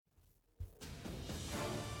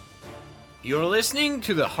You're listening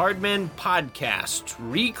to the Hardmen Podcast,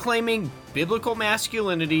 reclaiming biblical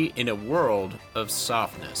masculinity in a world of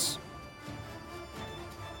softness.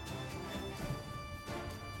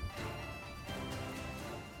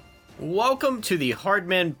 Welcome to the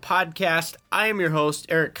Hardmen Podcast. I am your host,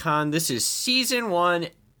 Eric Kahn. This is Season 1,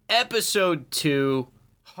 Episode 2,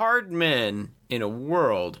 Hard Men in a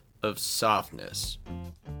World of Softness.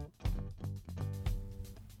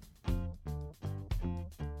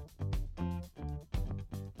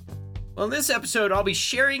 Well, in this episode, I'll be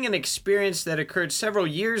sharing an experience that occurred several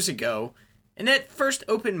years ago, and that first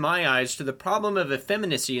opened my eyes to the problem of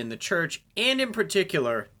effeminacy in the church, and in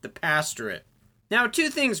particular, the pastorate. Now, two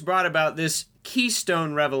things brought about this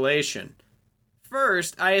keystone revelation.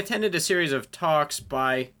 First, I attended a series of talks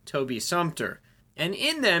by Toby Sumpter, and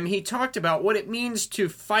in them, he talked about what it means to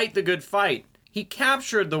fight the good fight. He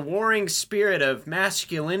captured the warring spirit of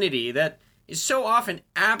masculinity that is so often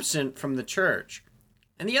absent from the church.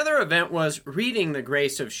 And the other event was reading The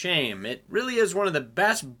Grace of Shame. It really is one of the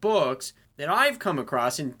best books that I've come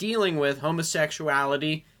across in dealing with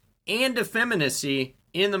homosexuality and effeminacy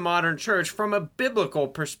in the modern church from a biblical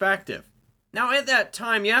perspective. Now, at that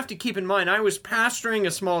time, you have to keep in mind, I was pastoring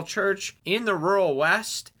a small church in the rural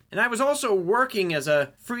West, and I was also working as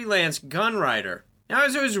a freelance gun writer. Now,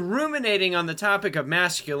 as I was ruminating on the topic of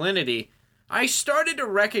masculinity, I started to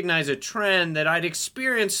recognize a trend that I'd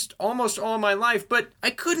experienced almost all my life, but I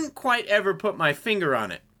couldn't quite ever put my finger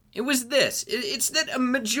on it. It was this. It's that a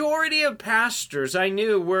majority of pastors I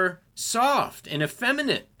knew were soft and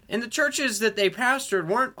effeminate, and the churches that they pastored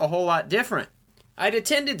weren't a whole lot different. I'd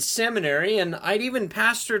attended seminary, and I'd even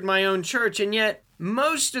pastored my own church, and yet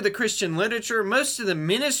most of the Christian literature, most of the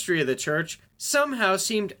ministry of the church somehow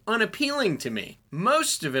seemed unappealing to me.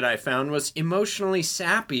 Most of it, I found, was emotionally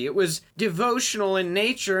sappy. It was devotional in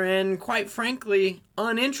nature and, quite frankly,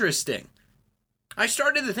 uninteresting. I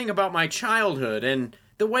started to think about my childhood and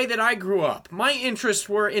the way that I grew up. My interests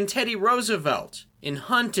were in Teddy Roosevelt, in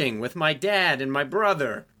hunting with my dad and my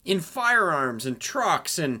brother, in firearms and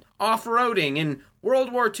trucks and off-roading, in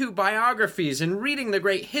World War II biographies and reading the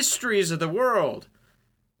great histories of the world.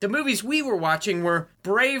 The movies we were watching were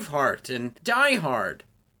Braveheart and Die Hard.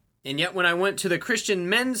 And yet when I went to the Christian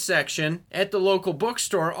men's section at the local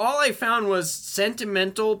bookstore, all I found was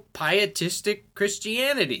sentimental, pietistic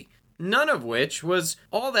Christianity, none of which was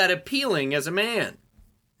all that appealing as a man.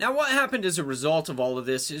 Now, what happened as a result of all of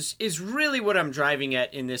this is really what I'm driving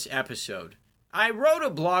at in this episode. I wrote a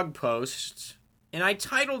blog post, and I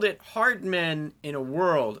titled it Hard Men in a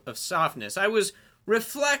World of Softness. I was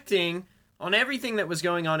reflecting on everything that was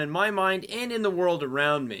going on in my mind and in the world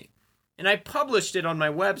around me. And I published it on my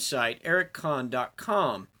website,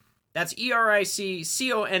 ericcon.com. That's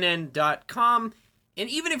ERICCONN.com. And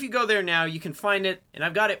even if you go there now, you can find it, and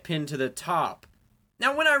I've got it pinned to the top.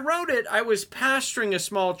 Now, when I wrote it, I was pastoring a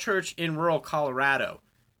small church in rural Colorado.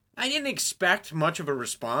 I didn't expect much of a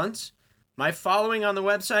response. My following on the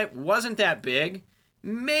website wasn't that big,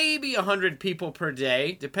 maybe 100 people per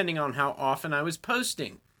day, depending on how often I was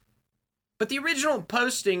posting. But the original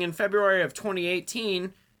posting in February of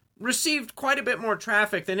 2018 received quite a bit more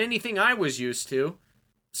traffic than anything I was used to,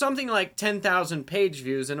 something like 10,000 page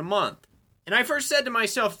views in a month. And I first said to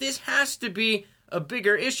myself, this has to be a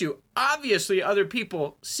bigger issue. Obviously, other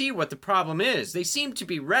people see what the problem is. They seem to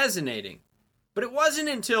be resonating. But it wasn't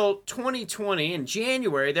until 2020 in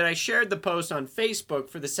January that I shared the post on Facebook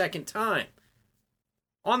for the second time.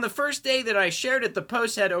 On the first day that I shared it, the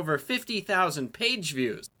post had over 50,000 page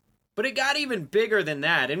views. But it got even bigger than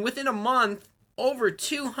that, and within a month, over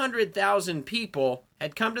 200,000 people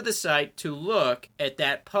had come to the site to look at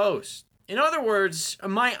that post. In other words,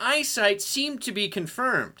 my eyesight seemed to be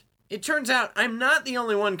confirmed. It turns out I'm not the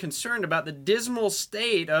only one concerned about the dismal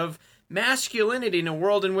state of masculinity in a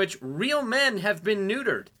world in which real men have been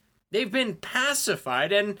neutered. They've been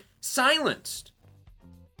pacified and silenced.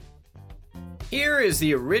 Here is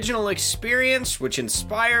the original experience which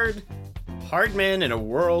inspired Hard Men in a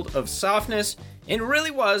World of Softness, and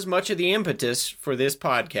really was much of the impetus for this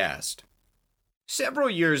podcast. Several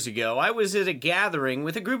years ago, I was at a gathering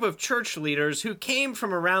with a group of church leaders who came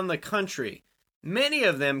from around the country. Many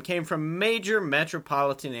of them came from major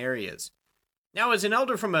metropolitan areas. Now, as an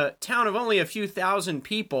elder from a town of only a few thousand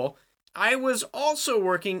people, I was also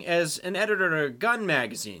working as an editor at a gun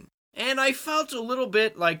magazine, and I felt a little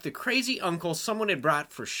bit like the crazy uncle someone had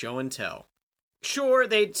brought for show and tell. Sure,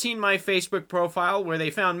 they'd seen my Facebook profile where they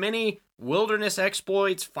found many wilderness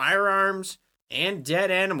exploits, firearms, and dead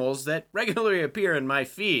animals that regularly appear in my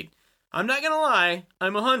feed. I'm not gonna lie,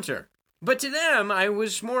 I'm a hunter. But to them, I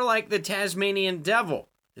was more like the Tasmanian devil.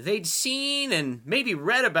 They'd seen and maybe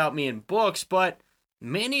read about me in books, but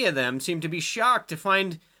many of them seemed to be shocked to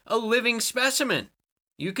find a living specimen.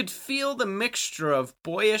 You could feel the mixture of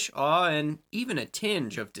boyish awe and even a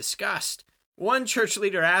tinge of disgust. One church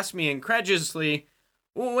leader asked me incredulously,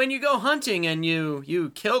 "Well, when you go hunting and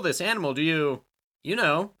you kill this animal, do you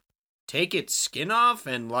take its skin off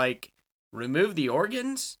and, remove the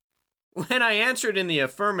organs?" When I answered in the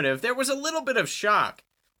affirmative, there was a little bit of shock.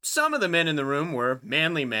 Some of the men in the room were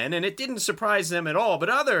manly men, and it didn't surprise them at all, but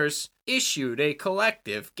others issued a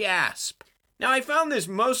collective gasp. Now, I found this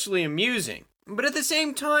mostly amusing, but at the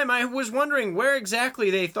same time, I was wondering where exactly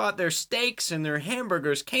they thought their steaks and their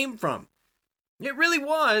hamburgers came from. It really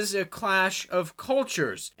was a clash of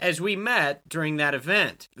cultures as we met during that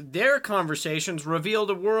event. Their conversations revealed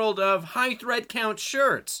a world of high thread count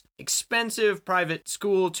shirts, expensive private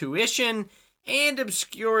school tuition, and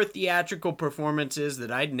obscure theatrical performances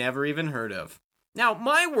that I'd never even heard of. Now,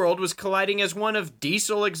 my world was colliding as one of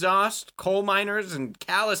diesel exhaust, coal miners, and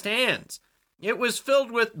calloused hands. It was filled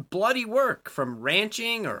with bloody work from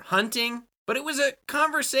ranching or hunting. But it was a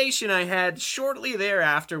conversation I had shortly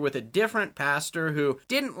thereafter with a different pastor who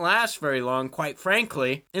didn't last very long, quite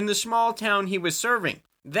frankly, in the small town he was serving.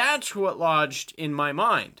 That's what lodged in my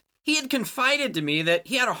mind. He had confided to me that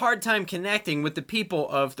he had a hard time connecting with the people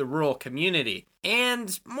of the rural community.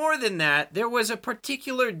 And more than that, there was a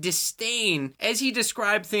particular disdain as he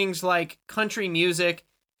described things like country music,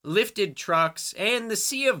 lifted trucks, and the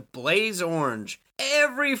sea of blaze orange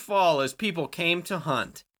every fall as people came to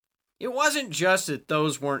hunt. It wasn't just that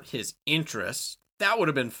those weren't his interests. That would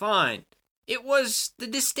have been fine. It was the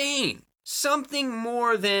disdain. Something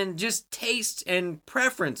more than just tastes and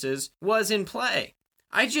preferences was in play.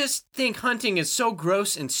 "I just think hunting is so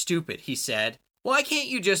gross and stupid," he said. "Why can't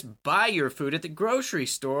you just buy your food at the grocery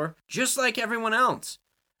store just like everyone else?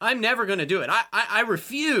 I'm never going to do it. I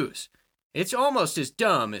refuse. It's almost as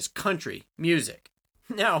dumb as country music."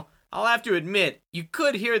 Now, I'll have to admit, you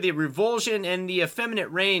could hear the revulsion and the effeminate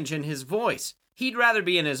range in his voice. He'd rather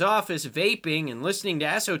be in his office vaping and listening to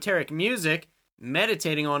esoteric music,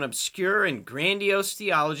 meditating on obscure and grandiose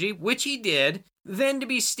theology, which he did, than to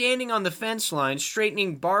be standing on the fence line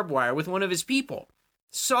straightening barbed wire with one of his people.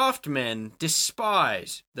 Soft men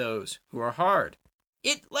despise those who are hard.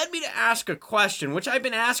 It led me to ask a question, which I've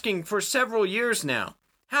been asking for several years now.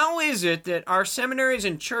 How is it that our seminaries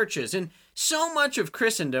and churches and so much of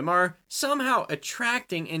Christendom are somehow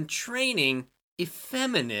attracting and training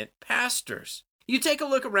effeminate pastors? You take a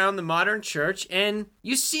look around the modern church and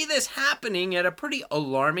you see this happening at a pretty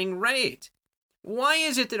alarming rate. Why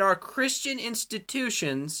is it that our Christian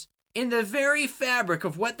institutions, in the very fabric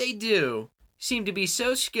of what they do, seem to be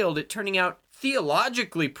so skilled at turning out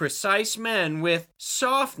theologically precise men with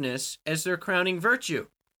softness as their crowning virtue?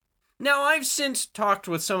 Now, I've since talked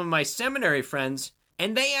with some of my seminary friends,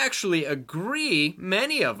 and they actually agree,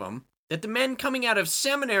 many of them, that the men coming out of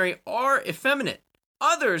seminary are effeminate.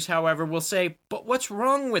 Others, however, will say, "But what's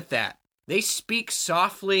wrong with that? They speak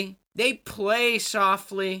softly, they play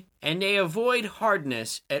softly, and they avoid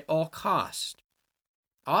hardness at all cost."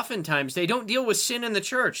 Oftentimes, they don't deal with sin in the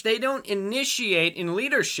church. They don't initiate in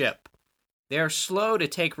leadership. They are slow to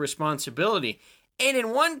take responsibility. And in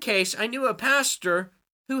one case, I knew a pastor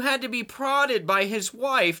who had to be prodded by his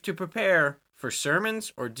wife to prepare for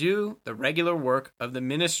sermons or do the regular work of the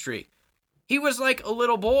ministry. He was like a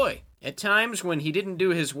little boy. At times when he didn't do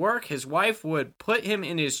his work, his wife would put him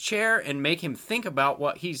in his chair and make him think about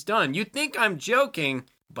what he's done. You'd think I'm joking,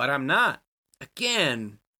 but I'm not.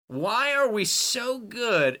 Again, why are we so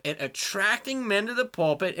good at attracting men to the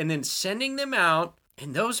pulpit and then sending them out,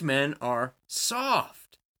 and those men are soft?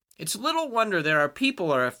 It's little wonder that our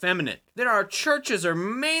people are effeminate, that our churches are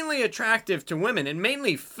mainly attractive to women and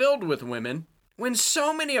mainly filled with women, when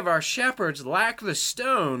so many of our shepherds lack the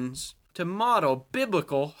stones to model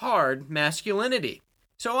biblical hard masculinity.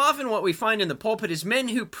 So often what we find in the pulpit is men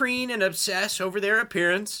who preen and obsess over their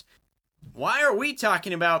appearance. Why are we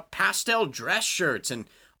talking about pastel dress shirts and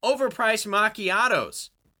overpriced macchiatos?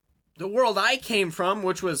 The world I came from,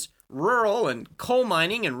 which was rural and coal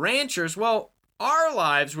mining and ranchers, well, our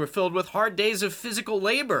lives were filled with hard days of physical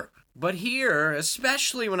labor. But here,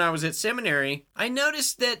 especially when I was at seminary, I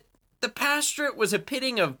noticed that the pastorate was a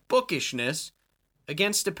pitting of bookishness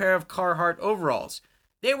against a pair of Carhartt overalls.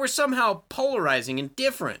 They were somehow polarizing and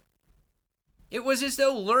different. It was as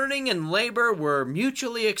though learning and labor were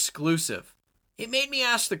mutually exclusive. It made me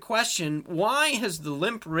ask the question, why has the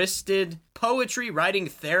limp-wristed, poetry-writing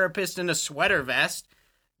therapist in a sweater vest,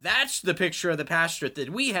 that's the picture of the pastorate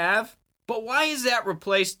that we have, but why has that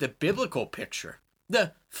replaced the biblical picture?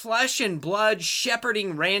 the flesh and blood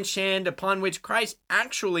shepherding ranch hand upon which Christ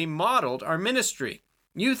actually modeled our ministry.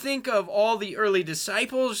 You think of all the early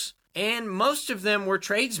disciples, and most of them were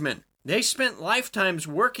tradesmen. They spent lifetimes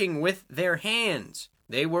working with their hands.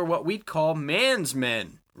 They were what we'd call man's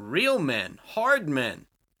men, real men, hard men.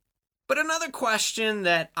 But another question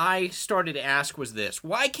that I started to ask was this: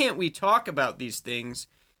 why can't we talk about these things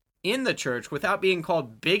in the church without being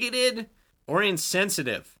called bigoted or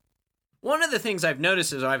insensitive? One of the things I've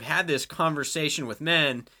noticed as I've had this conversation with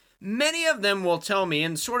men, many of them will tell me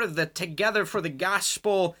in sort of the Together for the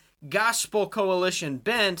Gospel coalition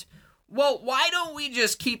bent, well, why don't we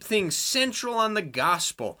just keep things central on the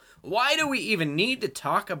gospel? Why do we even need to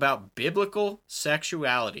talk about biblical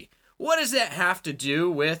sexuality? What does that have to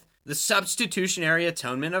do with the substitutionary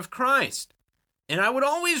atonement of Christ? And I would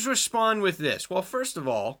always respond with this: well, first of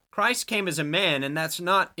all, Christ came as a man, and that's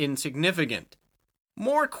not insignificant.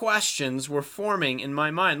 More questions were forming in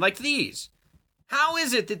my mind, like these. How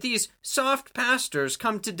is it that these soft pastors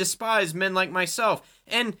come to despise men like myself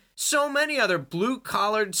and so many other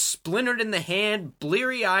blue-collared, splintered-in-the-hand,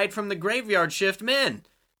 bleary-eyed from the graveyard shift men,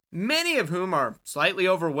 many of whom are slightly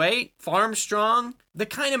overweight, farm-strong, the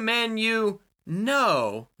kind of men you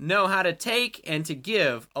know how to take and to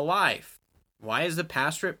give a life? Why is the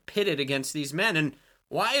pastorate pitted against these men, and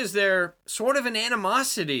why is there sort of an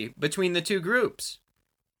animosity between the two groups?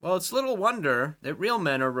 Well, it's little wonder that real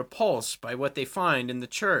men are repulsed by what they find in the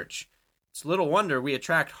church. It's little wonder we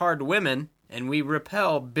attract hard women and we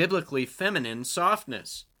repel biblically feminine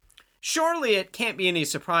softness. Surely it can't be any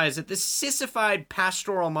surprise that the sissified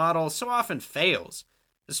pastoral model so often fails,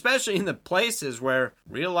 especially in the places where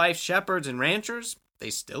real-life shepherds and ranchers, they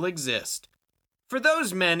still exist. For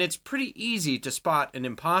those men, it's pretty easy to spot an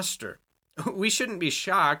imposter. We shouldn't be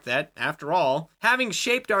shocked that, after all, having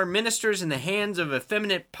shaped our ministers in the hands of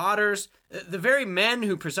effeminate potters, the very men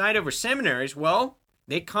who preside over seminaries, well,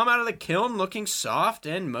 they come out of the kiln looking soft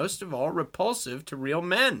and, most of all, repulsive to real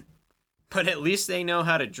men. But at least they know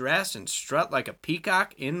how to dress and strut like a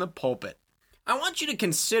peacock in the pulpit. I want you to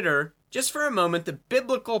consider, just for a moment, the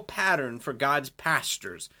biblical pattern for God's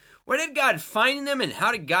pastors. Where did God find them and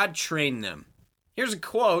how did God train them? Here's a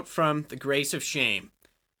quote from The Grace of Shame.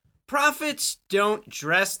 Prophets don't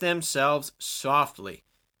dress themselves softly.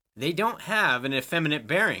 They don't have an effeminate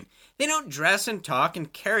bearing. They don't dress and talk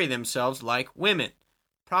and carry themselves like women.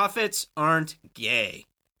 Prophets aren't gay.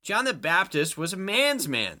 John the Baptist was a man's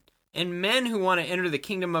man, and men who want to enter the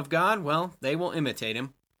kingdom of God, well, they will imitate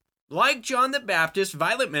him. Like John the Baptist,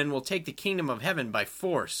 violent men will take the kingdom of heaven by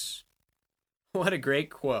force. What a great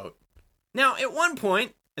quote. Now, at one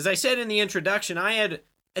point, as I said in the introduction, I had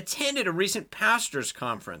attended a recent pastors'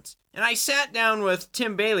 conference, and I sat down with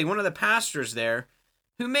Tim Bailey, one of the pastors there,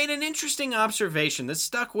 who made an interesting observation that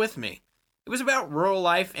stuck with me. It was about rural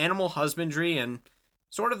life, animal husbandry, and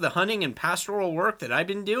sort of the hunting and pastoral work that I've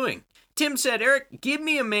been doing. Tim said, "Eric, give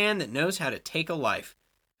me a man that knows how to take a life,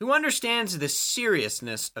 who understands the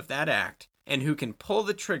seriousness of that act, and who can pull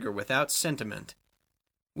the trigger without sentiment.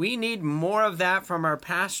 We need more of that from our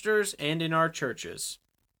pastors and in our churches."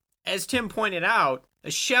 As Tim pointed out,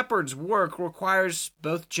 a shepherd's work requires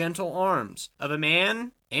both gentle arms of a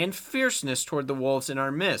man and fierceness toward the wolves in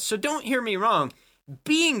our midst. So don't hear me wrong.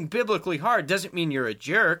 Being biblically hard doesn't mean you're a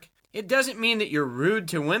jerk. It doesn't mean that you're rude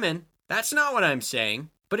to women. That's not what I'm saying.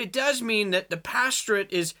 But it does mean that the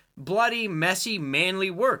pastorate is bloody, messy, manly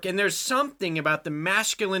work. And there's something about the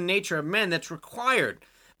masculine nature of men that's required,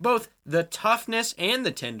 both the toughness and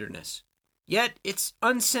the tenderness. Yet it's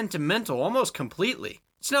unsentimental almost completely.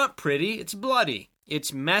 It's not pretty, it's bloody.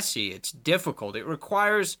 It's messy, it's difficult, it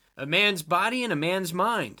requires a man's body and a man's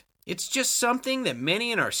mind. It's just something that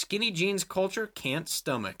many in our skinny jeans culture can't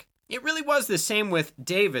stomach. It really was the same with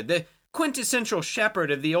David, the quintessential shepherd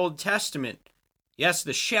of the Old Testament. Yes,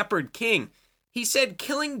 the shepherd king. He said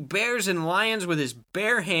killing bears and lions with his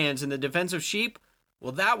bare hands in the defense of sheep,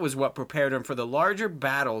 well, that was what prepared him for the larger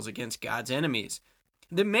battles against God's enemies.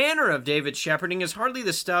 The manner of David's shepherding is hardly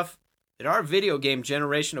the stuff that our video game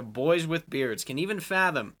generation of boys with beards can even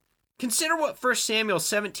fathom. Consider what 1 Samuel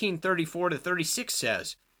 17:34-36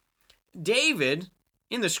 says. David,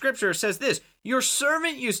 in the scripture, says this, "Your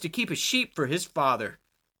servant used to keep a sheep for his father.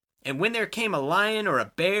 And when there came a lion or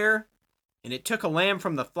a bear, and it took a lamb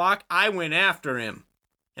from the flock, I went after him,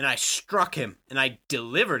 and I struck him, and I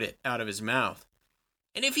delivered it out of his mouth.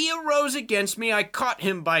 And if he arose against me, I caught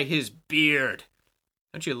him by his beard."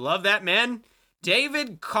 Don't you love that, man?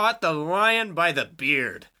 David caught the lion by the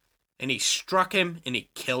beard, and he struck him and he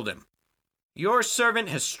killed him. Your servant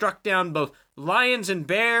has struck down both lions and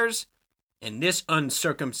bears, and this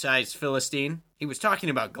uncircumcised Philistine, he was talking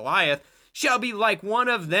about Goliath, shall be like one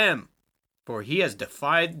of them, for he has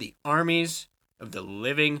defied the armies of the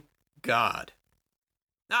living God.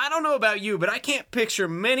 Now, I don't know about you, but I can't picture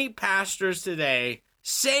many pastors today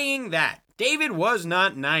saying that. David was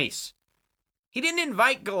not nice. He didn't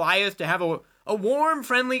invite Goliath to have a warm,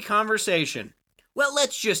 friendly conversation. Well,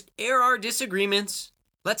 let's just air our disagreements.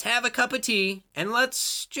 Let's have a cup of tea, and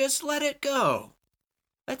let's just let it go.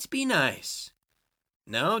 Let's be nice.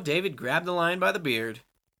 No, David grabbed the lion by the beard,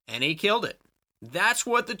 and he killed it. That's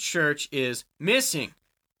what the church is missing,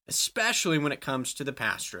 especially when it comes to the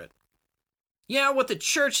pastorate. Yeah, what the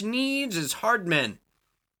church needs is hard men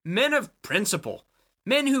of principle,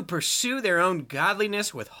 men who pursue their own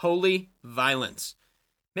godliness with holy violence,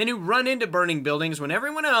 men who run into burning buildings when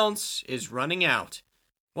everyone else is running out.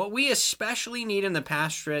 What we especially need in the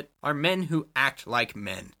pastorate are men who act like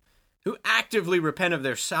men, who actively repent of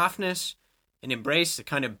their softness and embrace the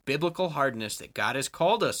kind of biblical hardness that God has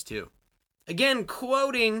called us to. Again,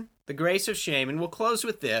 quoting the Grace of Shame, and we'll close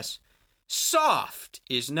with this: soft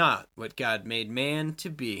is not what God made man to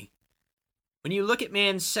be. When you look at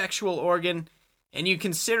man's sexual organ and you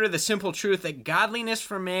consider the simple truth that godliness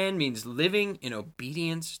for man means living in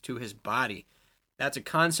obedience to his body. That's a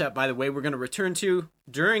concept, by the way, we're going to return to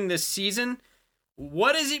during this season.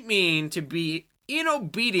 What does it mean to be in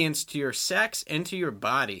obedience to your sex and to your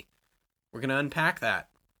body? We're going to unpack that.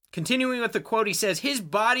 Continuing with the quote, he says, his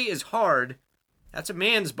body is hard, that's a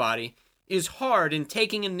man's body, is hard in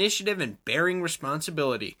taking initiative and bearing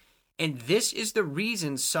responsibility. And this is the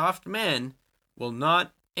reason soft men will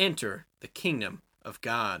not enter the kingdom of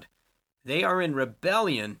God. They are in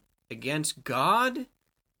rebellion against God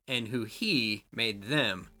and who he made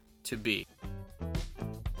them to be.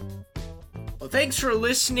 Well, thanks for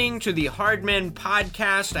listening to the Hard Men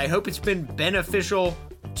podcast. I hope it's been beneficial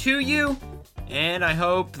to you, and I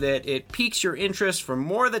hope that it piques your interest for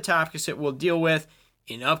more of the topics that we'll deal with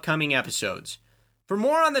in upcoming episodes. For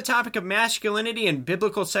more on the topic of masculinity and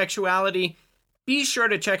biblical sexuality, be sure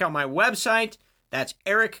to check out my website. That's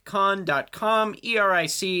ericcon.com,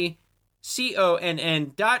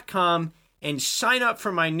 ERICCONN.com, and sign up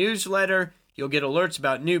for my newsletter. You'll get alerts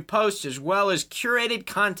about new posts as well as curated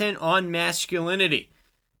content on masculinity.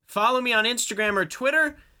 Follow me on Instagram or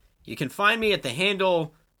Twitter. You can find me at the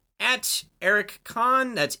handle at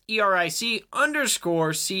ericcon. That's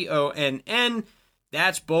ERIC_CONN.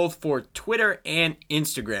 That's both for Twitter and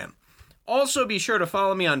Instagram. Also, be sure to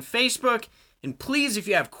follow me on Facebook. And please, if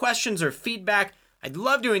you have questions or feedback, I'd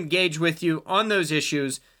love to engage with you on those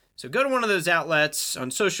issues. So go to one of those outlets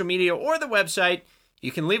on social media or the website.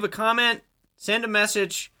 You can leave a comment, send a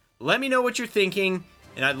message, let me know what you're thinking,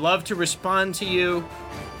 and I'd love to respond to you.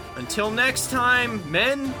 Until next time,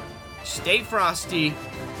 men, stay frosty,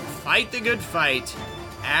 fight the good fight,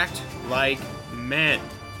 act like men.